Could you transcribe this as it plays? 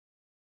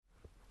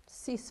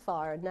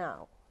ceasefire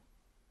now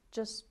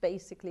just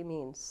basically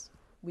means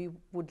we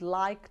would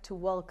like to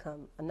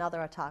welcome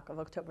another attack of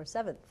October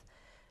 7th.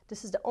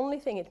 This is the only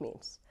thing it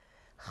means.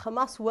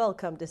 Hamas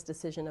welcomed this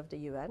decision of the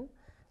UN.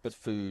 But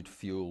food,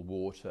 fuel,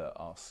 water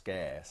are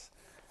scarce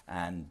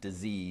and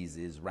disease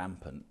is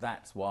rampant.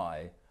 That's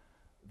why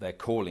they're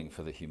calling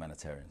for the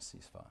humanitarian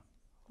ceasefire.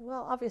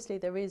 Well, obviously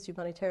there is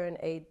humanitarian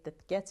aid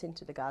that gets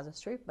into the Gaza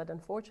Strip, but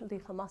unfortunately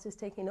Hamas is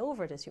taking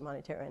over this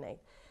humanitarian aid.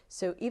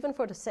 So even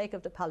for the sake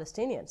of the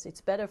Palestinians, it's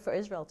better for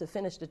Israel to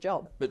finish the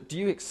job. But do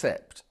you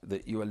accept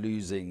that you are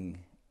losing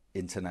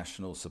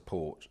international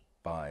support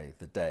by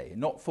the day?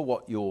 Not for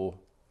what you're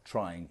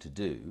trying to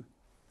do,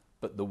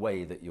 but the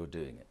way that you're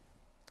doing it?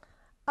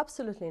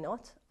 Absolutely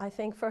not. I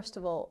think, first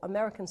of all,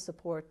 American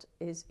support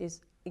is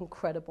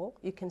incredible.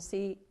 You can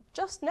see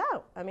just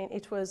now, I mean,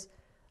 it was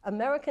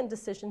American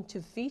decision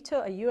to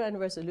veto a UN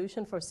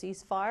resolution for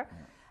ceasefire,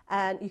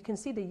 and you can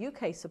see the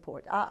UK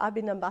support. I've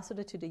been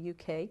ambassador to the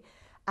UK.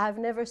 I've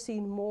never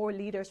seen more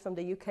leaders from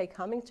the UK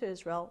coming to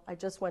Israel. I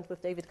just went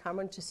with David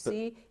Cameron to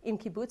see in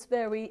Kibbutz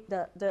Be'eri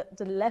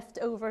the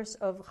leftovers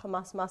of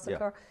Hamas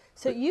massacre.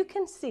 So you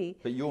can see.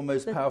 But your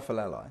most powerful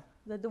ally.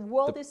 That the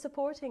world is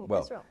supporting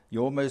Israel.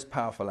 Your most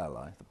powerful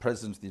ally, the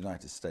President of the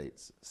United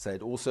States,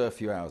 said also a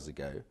few hours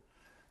ago,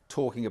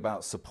 talking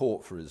about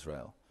support for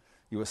Israel,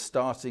 you are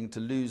starting to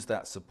lose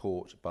that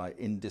support by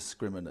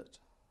indiscriminate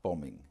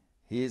bombing.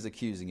 He is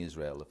accusing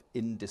Israel of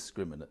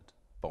indiscriminate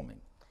bombing.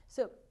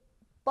 So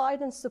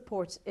Biden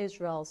supports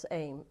Israel's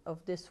aim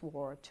of this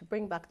war to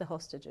bring back the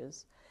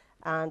hostages.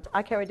 And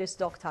I carry this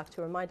dog tag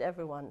to remind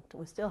everyone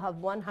we still have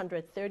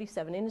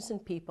 137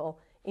 innocent people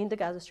in the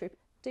Gaza Strip.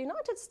 The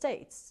United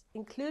States,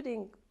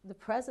 including the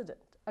president,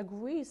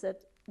 agrees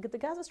that the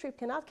Gaza Strip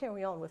cannot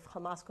carry on with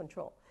Hamas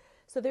control.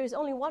 So there is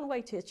only one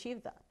way to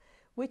achieve that,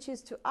 which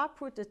is to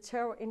uproot the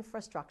terror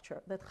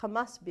infrastructure that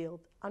Hamas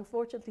built.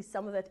 Unfortunately,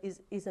 some of it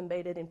is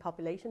embedded in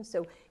population.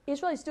 So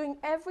Israel is doing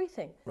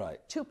everything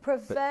to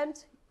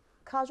prevent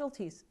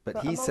casualties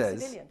among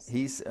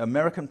civilians.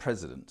 American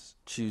presidents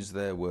choose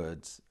their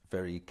words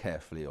very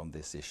carefully on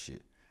this issue.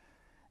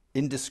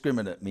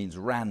 Indiscriminate means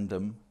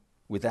random,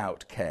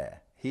 without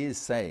care. He is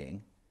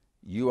saying,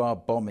 you are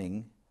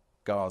bombing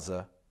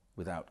Gaza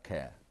without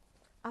care.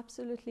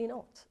 Absolutely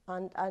not.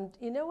 And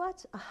you know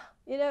what?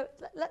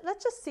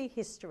 Let's just see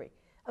history.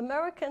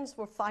 Americans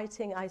were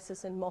fighting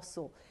ISIS in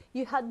Mosul.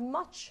 You had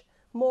much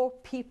more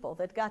people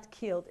that got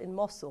killed in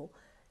Mosul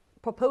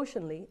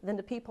proportionally than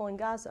the people in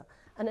Gaza.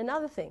 And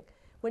another thing,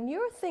 when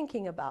you're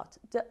thinking about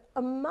the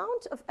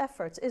amount of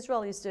efforts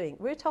Israel is doing,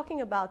 we're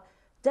talking about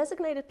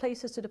designated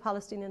places to the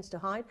Palestinians to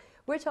hide.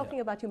 We're talking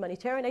about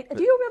humanitarian aid.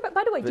 Do you remember,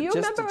 by the way, do you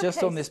remember a case?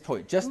 Just on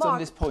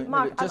this point,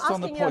 Mark, I'm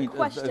asking you a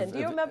question. Do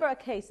you remember a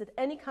case that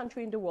any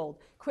country in the world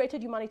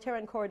created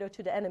humanitarian corridor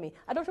to the enemy?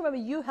 I don't remember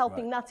you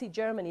helping Nazi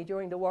Germany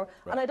during the war,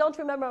 and I don't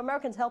remember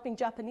Americans helping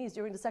Japanese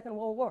during the Second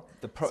World War.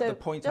 The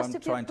point I'm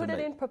trying to make, put it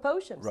in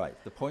proportions. Right.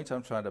 The point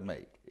I'm trying to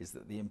make is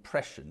that the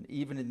impression,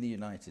 even in the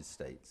United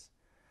States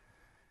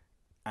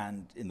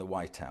and in the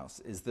White House,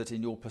 is that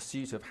in your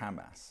pursuit of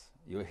Hamas,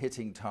 you're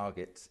hitting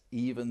targets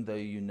even though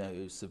you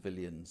know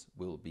civilians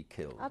will be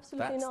killed.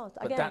 Absolutely not.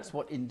 But that's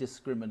what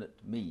indiscriminate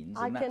means,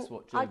 and that's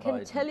what Joe Biden is saying. I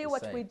can tell you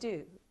what we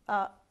do.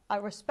 I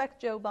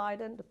respect Joe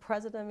Biden, the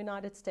President of the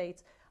United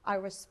States. I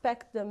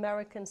respect the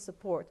American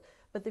support.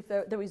 But if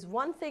there is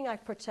one thing I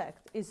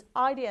protect, is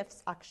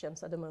IDF's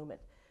actions at the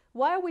moment.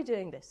 Why are we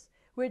doing this?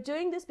 We're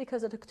doing this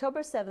because on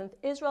October 7th,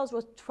 Israel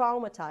was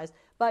traumatized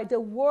by the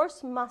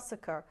worst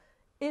massacre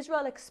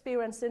Israel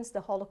experienced since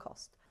the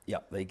Holocaust. Yeah,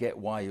 they get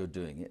why you're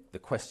doing it. The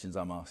questions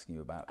I'm asking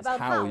you about is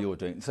how you're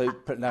doing it. So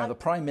now the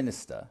Prime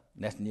Minister,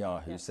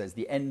 Netanyahu, says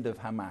the end of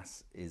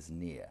Hamas is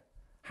near.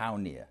 How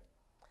near?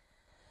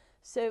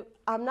 So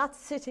I'm not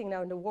sitting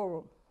now in the war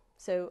room,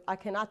 so I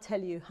cannot tell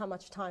you how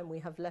much time we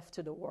have left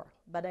to the war.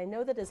 But I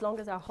know that as long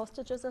as our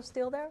hostages are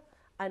still there,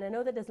 and I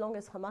know that as long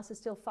as Hamas is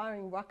still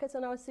firing rockets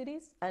on our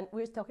cities, and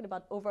we're talking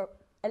about over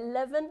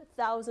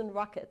 11,000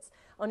 rockets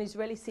on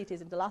Israeli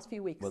cities in the last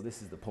few weeks. Well,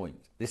 this is the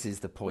point. This is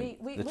the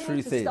point. We the need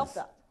truth to is, stop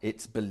that.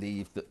 It's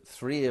believed that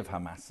 3 of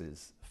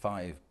Hamas's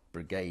 5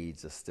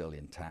 brigades are still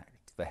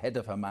intact. The head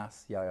of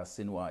Hamas, Yahya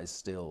Sinwar, is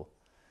still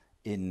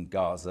in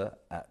Gaza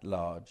at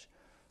large.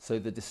 So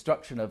the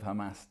destruction of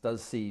Hamas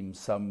does seem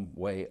some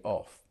way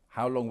off.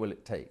 How long will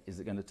it take? Is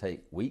it going to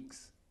take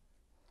weeks?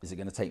 Is it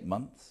going to take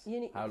months?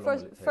 How long will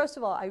it take? First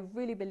of all, I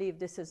really believe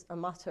this is a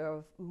matter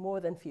of more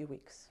than a few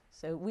weeks.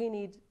 So we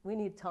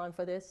need time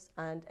for this.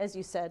 And as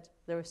you said,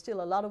 there is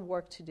still a lot of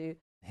work to do.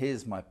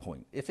 Here's my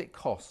point. If it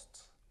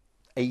costs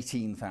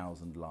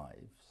 18,000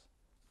 lives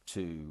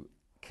to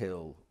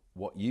kill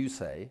what you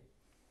say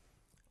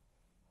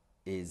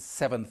is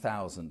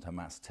 7,000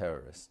 Hamas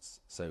terrorists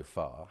so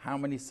far, how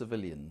many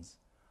civilians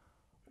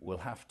will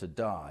have to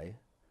die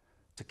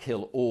to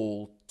kill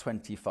all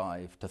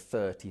 25 to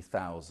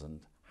 30,000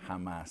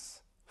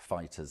 Hamas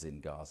fighters in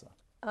Gaza?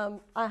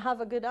 I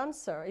have a good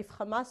answer. If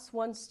Hamas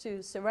wants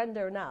to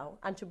surrender now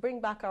and to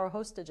bring back our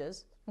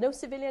hostages, no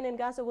civilian in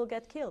Gaza will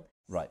get killed.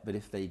 Right, but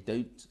if they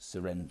don't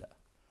surrender,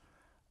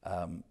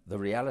 The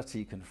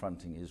reality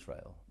confronting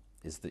Israel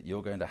is that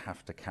you're going to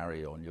have to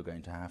carry on, you're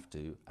going to have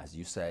to, as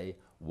you say,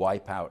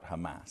 wipe out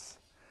Hamas.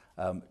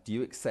 Do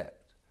you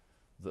accept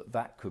that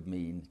that could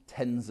mean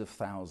tens of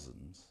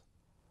thousands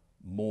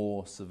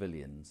more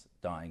civilians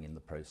dying in the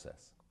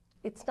process?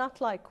 It's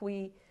not like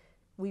we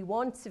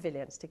want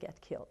civilians to get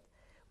killed.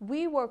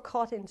 We were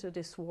caught into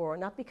this war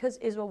not because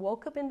Israel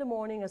woke up in the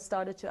morning and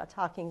started to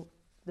attacking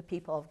the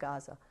people of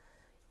Gaza.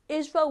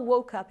 Israel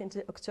woke up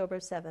into October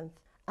 7th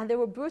and they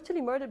were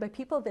brutally murdered by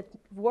people that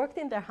worked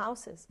in their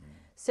houses.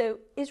 So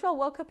Israel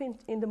woke up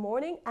in the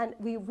morning and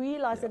we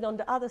realized that on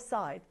the other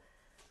side,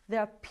 there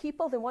are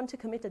people that want to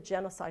commit a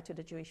genocide to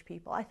the Jewish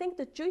people. I think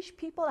the Jewish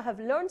people have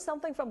learned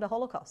something from the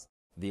Holocaust.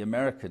 The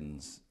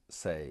Americans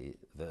say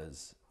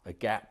there's a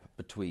gap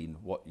between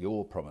what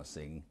you're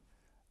promising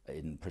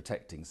in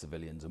protecting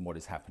civilians and what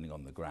is happening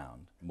on the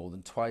ground. More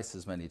than twice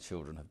as many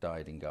children have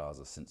died in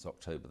Gaza since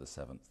October the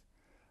 7th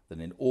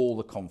than in all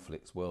the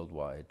conflicts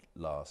worldwide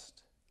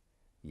last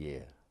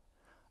year.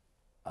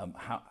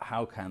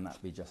 How can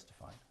that be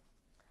justified?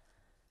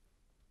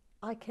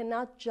 I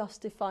cannot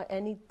justify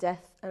any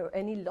death or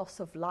any loss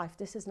of life.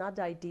 This is not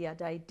the idea.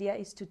 The idea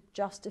is to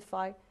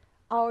justify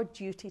our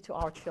duty to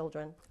our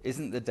children.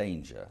 Isn't the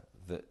danger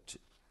that,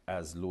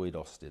 as Lloyd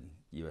Austin,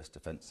 US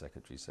Defense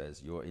Secretary,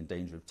 says, you're in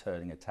danger of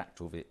turning a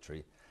tactical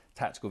victory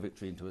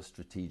into a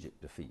strategic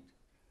defeat?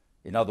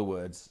 In other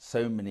words,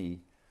 so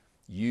many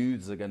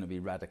youths are going to be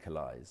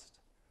radicalized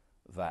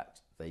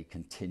that they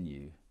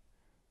continue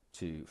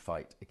to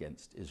fight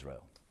against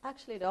Israel.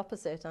 Actually, the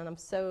opposite, and I'm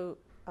so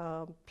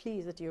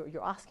pleased that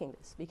you're asking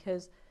this,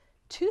 because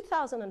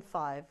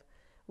 2005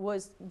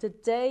 was the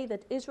day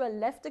that Israel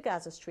left the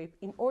Gaza Strip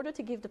in order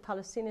to give the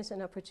Palestinians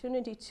an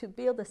opportunity to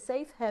build a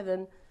safe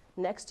haven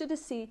next to the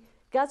sea.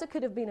 Gaza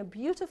could have been a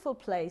beautiful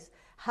place,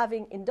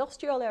 having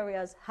industrial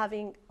areas,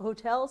 having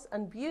hotels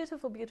and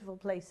beautiful, beautiful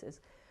places.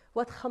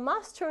 What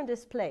Hamas turned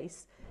this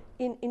place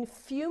in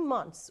few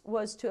months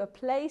was to a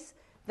place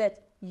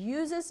that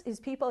uses his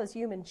people as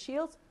human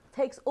shields,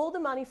 takes all the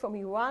money from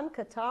Iran,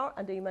 Qatar,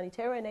 and the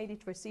humanitarian aid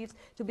it receives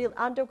to build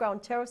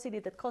underground terror city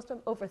that cost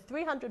him over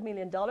 $300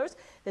 million,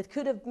 that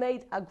could have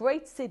made a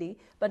great city,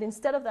 but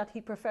instead of that,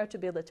 he preferred to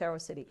build a terror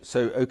city.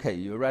 So, okay,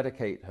 you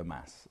eradicate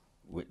Hamas.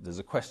 There's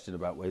a question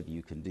about whether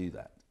you can do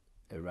that,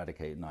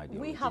 eradicate an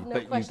ideology. We have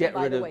no question,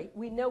 by the way.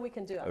 We know we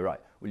can do it. All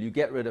right. Well, you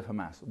get rid of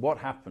Hamas. What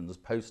happens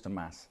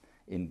post-Hamas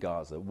in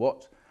Gaza?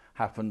 What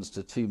happens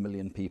to 2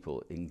 million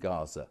people in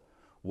Gaza?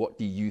 What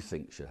do you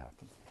think should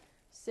happen?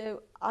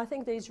 So I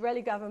think the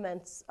Israeli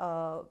government's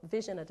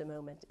vision at the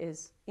moment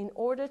is, in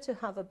order to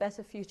have a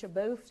better future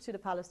both to the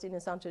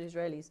Palestinians and to the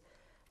Israelis,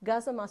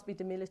 Gaza must be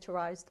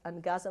demilitarized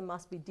and Gaza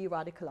must be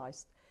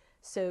de-radicalized.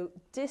 So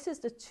this is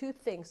the two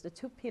things, the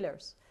two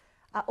pillars.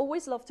 I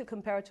always love to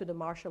compare it to the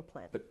Marshall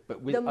Plan.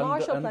 But with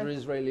under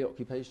Israeli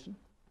occupation?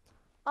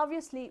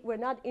 Obviously, we're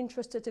not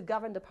interested to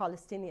govern the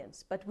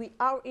Palestinians, but we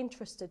are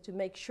interested to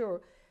make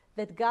sure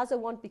that Gaza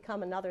won't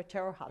become another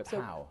terror hub. But so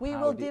how? We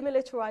will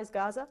demilitarize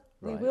Gaza.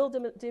 Right. We will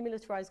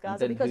demilitarize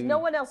Gaza because no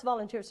one else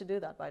volunteers to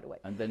do that, by the way.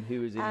 And then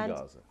who is in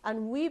Gaza?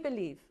 And we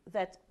believe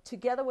that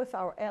together with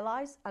our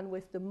allies and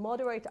with the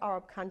moderate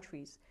Arab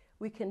countries,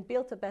 we can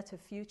build a better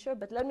future.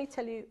 But let me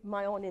tell you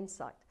my own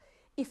insight.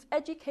 If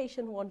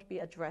education won't be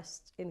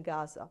addressed in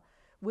Gaza,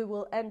 we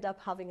will end up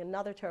having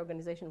another terror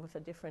organization with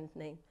a different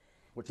name.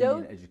 What do you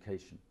mean,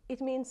 education?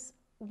 It means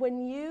when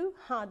you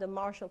had a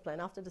Marshall Plan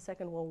after the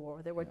Second World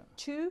War, there were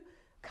two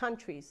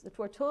countries that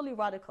were totally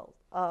radical,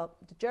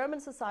 the German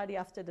society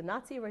after the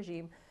Nazi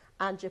regime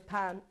and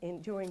Japan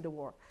during the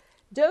war.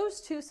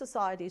 Those two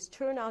societies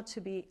turn out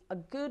to be a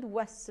good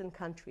Western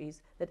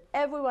countries that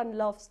everyone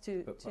loves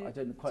to But I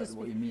don't quite know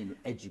what you mean,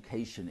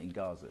 education in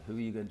Gaza. Who are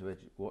you going to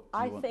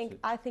educate?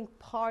 I think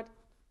part,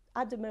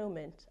 at the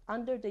moment,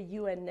 under the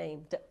UN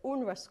name, the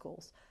UNRWA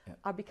schools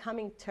are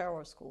becoming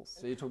terror schools.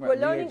 So you're talking about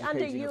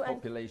re-educating the UN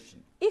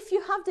population? If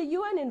you have the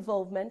UN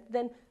involvement,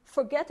 then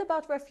forget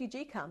about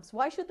refugee camps.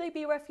 Why should they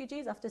be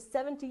refugees after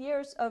 70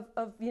 years of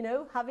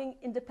having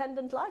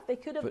independent life? They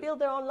could have built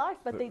their own life,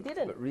 but they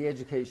didn't. But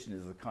re-education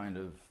is a kind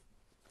of,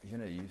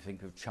 you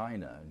think of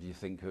China and you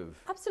think of...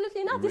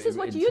 Absolutely not. This is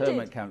what you did.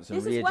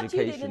 This is what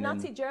you did in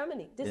Nazi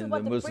Germany. This is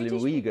what the Muslim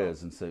British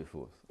Uyghurs and so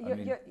forth.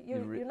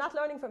 You're not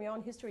learning from your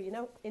own history.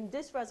 In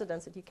this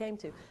residence that you came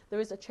to, there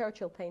is a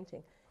Churchill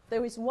painting.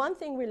 There is one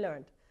thing we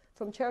learned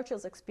from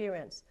Churchill's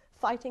experience,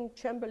 fighting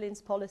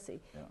Chamberlain's policy,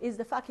 is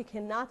the fact you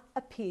cannot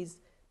appease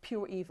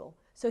pure evil.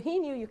 So he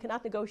knew you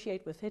cannot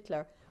negotiate with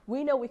Hitler.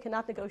 We know we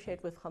cannot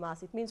negotiate with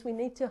Hamas. It means we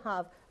need to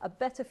have a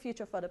better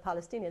future for the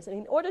Palestinians. And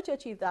in order to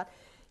achieve that,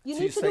 you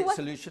need to do what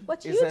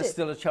you did. Is there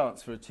still a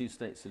chance for a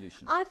two-state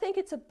solution? I think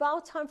it's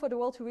about time for the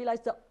world to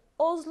realize the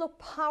Oslo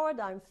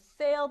paradigm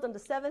failed on the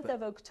 7th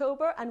of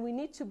October, and we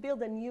need to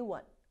build a new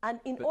one. And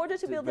in order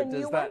to build a new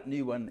one... Does that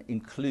new one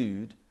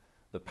include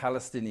the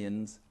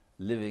Palestinians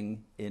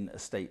living in a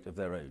state of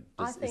their own?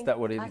 Is that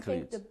what it includes? I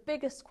think the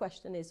biggest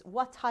question is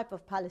what type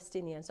of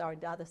Palestinians are on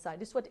the other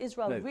side. This is what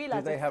Israel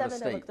realized do they on have 7th a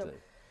state, of October.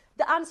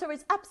 The answer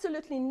is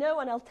absolutely no,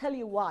 and I'll tell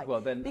you why. Well,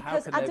 then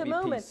because how can at there the be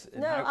moment, peace?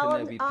 no, How can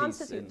there be I'll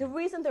peace answer you. in The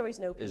reason there is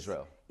no peace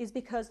Israel is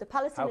because the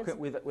How Palestinians.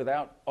 can,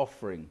 without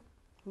offering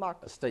Mark,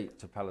 a state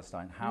to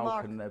Palestine, how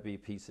Mark, can there be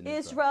peace in Israel?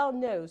 Israel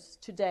knows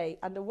today,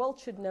 and the world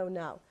should know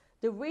now,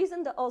 the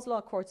reason the Oslo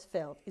Accords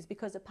failed is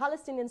because the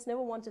Palestinians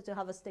never wanted to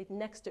have a state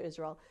next to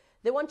Israel.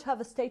 They want to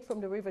have a state from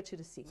the river to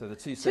the sea. So the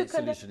two-state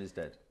solution is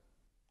dead.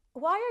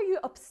 Why are you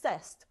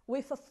obsessed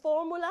with a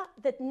formula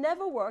that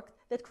never worked,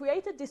 that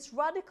created this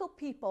radical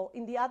people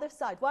in the other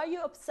side? Why are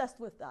you obsessed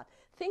with that?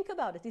 Think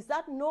about it. Is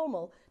that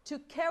normal to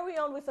carry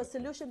on with a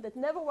solution that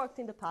never worked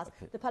in the past?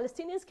 The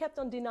Palestinians kept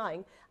on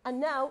denying, and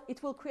now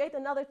it will create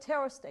another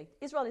terror state.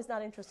 Israel is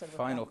not interested in that.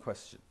 Final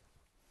question.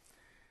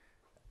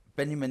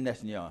 Benjamin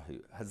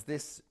Netanyahu, has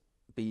this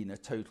been a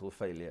total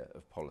failure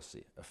of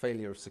policy? A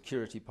failure of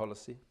security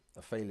policy,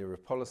 a failure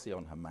of policy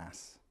on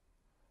Hamas,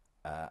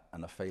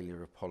 and a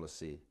failure of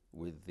policy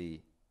with the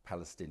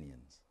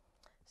Palestinians?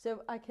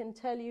 So I can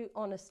tell you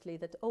honestly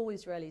that all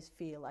Israelis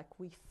feel like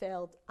we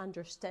failed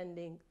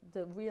understanding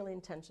the real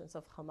intentions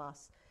of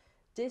Hamas.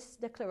 These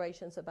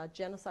declarations about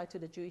genocide to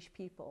the Jewish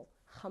people,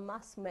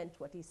 Hamas meant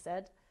what he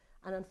said,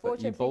 and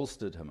unfortunately... But you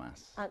bolstered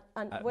Hamas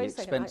and at the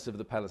expense of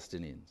the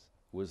Palestinians.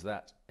 Was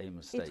that a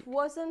mistake? It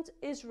wasn't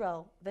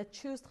Israel that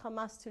chose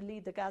Hamas to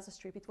lead the Gaza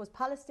Strip. It was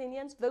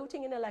Palestinians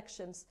voting in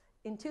elections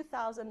in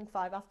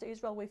 2005, after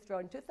Israel withdrew.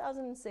 In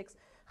 2006,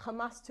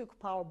 Hamas took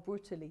power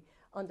brutally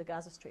on the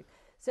Gaza Strip.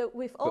 So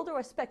with all the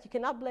respect, you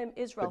cannot blame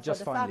Israel for the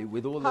fact finally,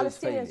 with all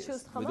Palestinians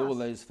chose Hamas. with all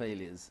those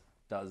failures,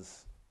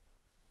 does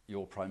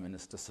your Prime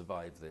Minister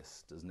survive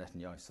this? Does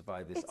Netanyahu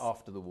survive this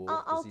after the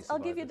war? I'll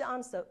give you the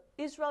answer.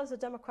 Israel is a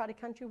democratic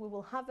country. We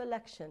will have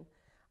election.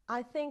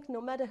 I think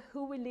no matter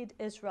who will lead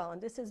Israel, and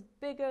this is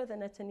bigger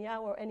than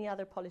Netanyahu or any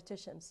other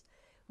politicians,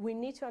 we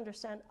need to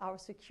understand our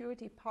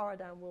security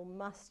paradigm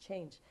must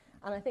change.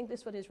 And I think this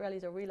is what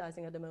Israelis are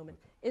realizing at the moment.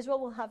 Israel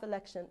will have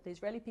election. The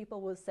Israeli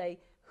people will say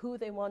who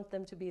they want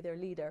them to be their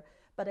leader.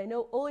 But I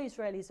know all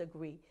Israelis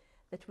agree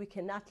that we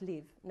cannot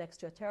live next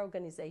to a terror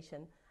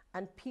organization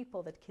and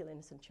people that kill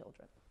innocent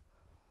children.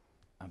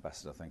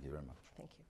 Ambassador, thank you very much. Thank you.